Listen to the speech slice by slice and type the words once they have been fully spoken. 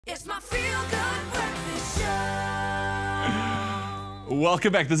It's my feel-good breakfast show.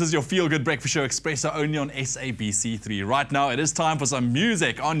 Welcome back. This is your Feel Good Breakfast Show, Expresso, only on SABC3. Right now, it is time for some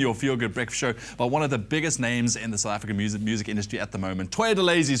music on your Feel Good Breakfast Show by one of the biggest names in the South African music industry at the moment. Toya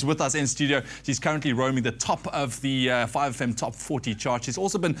Delazy is with us in studio. She's currently roaming the top of the 5FM Top 40 chart. She's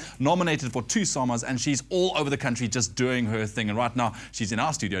also been nominated for 2 SAMAs, and she's all over the country just doing her thing. And right now, she's in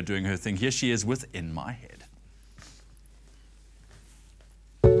our studio doing her thing. Here she is with In My Head.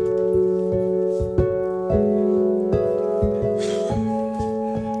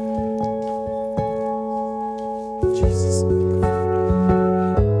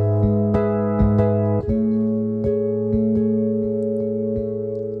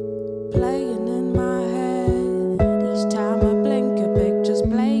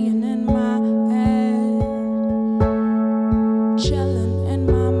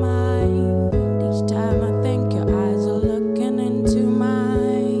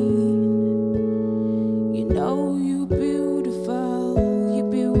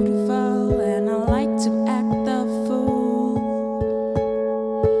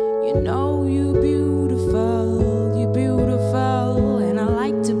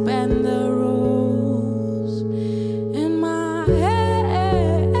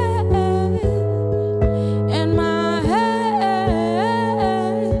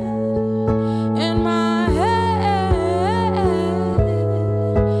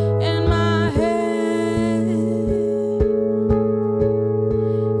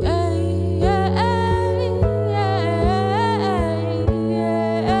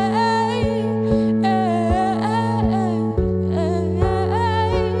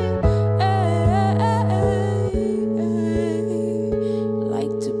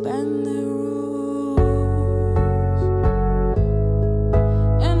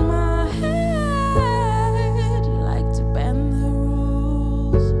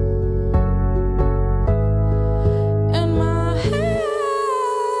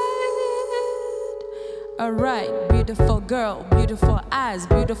 Beautiful girl, beautiful eyes,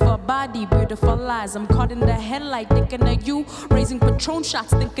 beautiful body, beautiful lies. I'm caught in the headlight thinking of you, raising Patron shots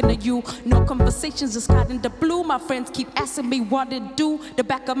thinking of you. No conversations, just caught in the blue. My friends keep asking me what to do. The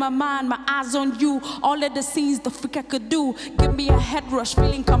back of my mind, my eyes on you. All of the scenes, the freak I could do. Give me a head rush,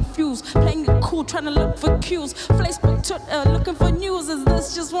 feeling confused. Playing it cool, trying to look for cues. Facebook, Twitter, looking for news. Is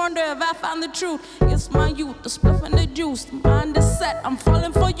this just wonder if I found the truth? It's my youth, the spliff and the juice. The mind is set, I'm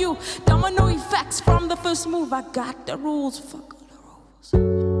falling for you. Domino effects from the first move. I got the rules, fuck all the rules.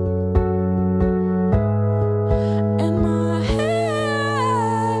 In my head,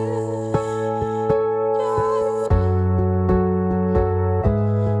 yeah.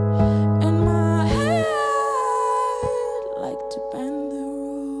 In my head, like to bend the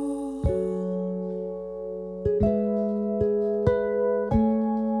rules.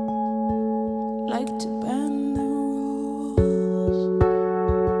 Like to bend the rules.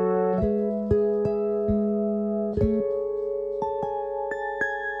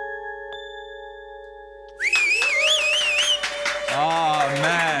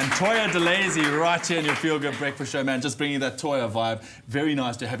 Toya Delazy right here in your Feel Good Breakfast Show, man. Just bringing that Toya vibe. Very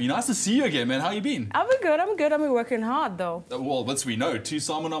nice to have you. Nice to see you again, man. How you been? I'm good. I've been working hard, though. Well, once we know, 2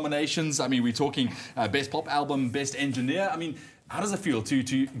 SAMA nominations. I mean, we're talking Best Pop Album, Best Engineer. I mean, how does it feel to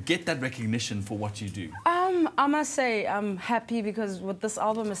get that recognition for what you do? I must say I'm happy because with this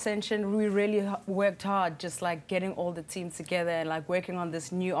album Ascension, we really worked hard, just like getting all the team together and like working on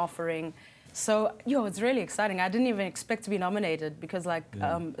this new offering. So, it's really exciting. I didn't even expect to be nominated because, like,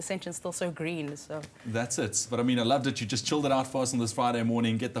 Ascension's still so green, so... That's it. But, I mean, I loved it. You just chilled it out for us on this Friday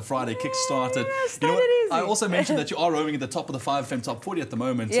morning, get the Friday kick started. You know what? Easy. I also mentioned that you are roaming at the top of the 5FM Top 40 at the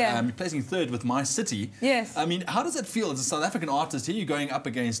moment. Yeah. You're placing 3rd with My City. Yes. I mean, how does it feel as a South African artist? Here you're going up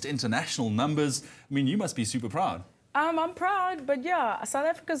against international numbers. I mean, you must be super proud. I'm proud, but yeah, South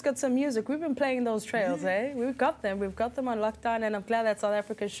Africa's got some music. We've been playing those trails, eh? We've got them on lockdown, and I'm glad that South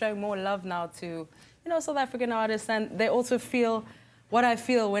Africa's showing more love now to, South African artists, and they also feel what I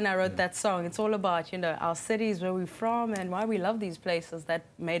feel when I wrote that song. It's all about, our cities, where we're from, and why we love these places that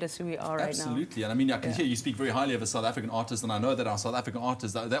made us who we are right now. Absolutely, and I mean, I can hear you speak very highly of a South African artist, and I know that our South African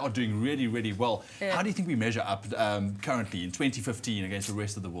artists, they are doing really, really well. Yeah. How do you think we measure up currently in 2015 against the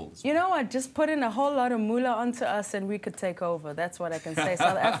rest of the world? You know what? Just put in a whole lot of moolah onto us, and we could take over. That's what I can say.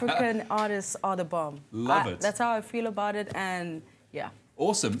 South African artists are the bomb. Love it. That's how I feel about it, and yeah.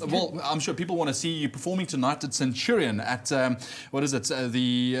 Awesome. Well, I'm sure people want to see you performing tonight at Centurion at, what is it,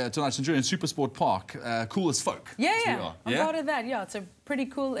 tonight Centurion Supersport Park, Cool as Folk. Yeah. I'm part of that, yeah. It's a pretty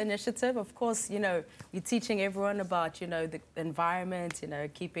cool initiative. Of course, you know, we're teaching everyone about, you know, the environment, you know,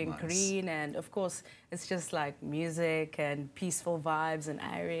 keeping green. And, of course, it's just like music and peaceful vibes and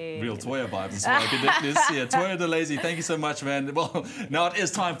airing. Real Toya vibes as well. Yeah, Toya Delazy, thank you so much, man. Well, now it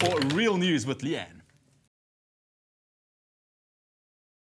is time for real news with Leigh-Anne.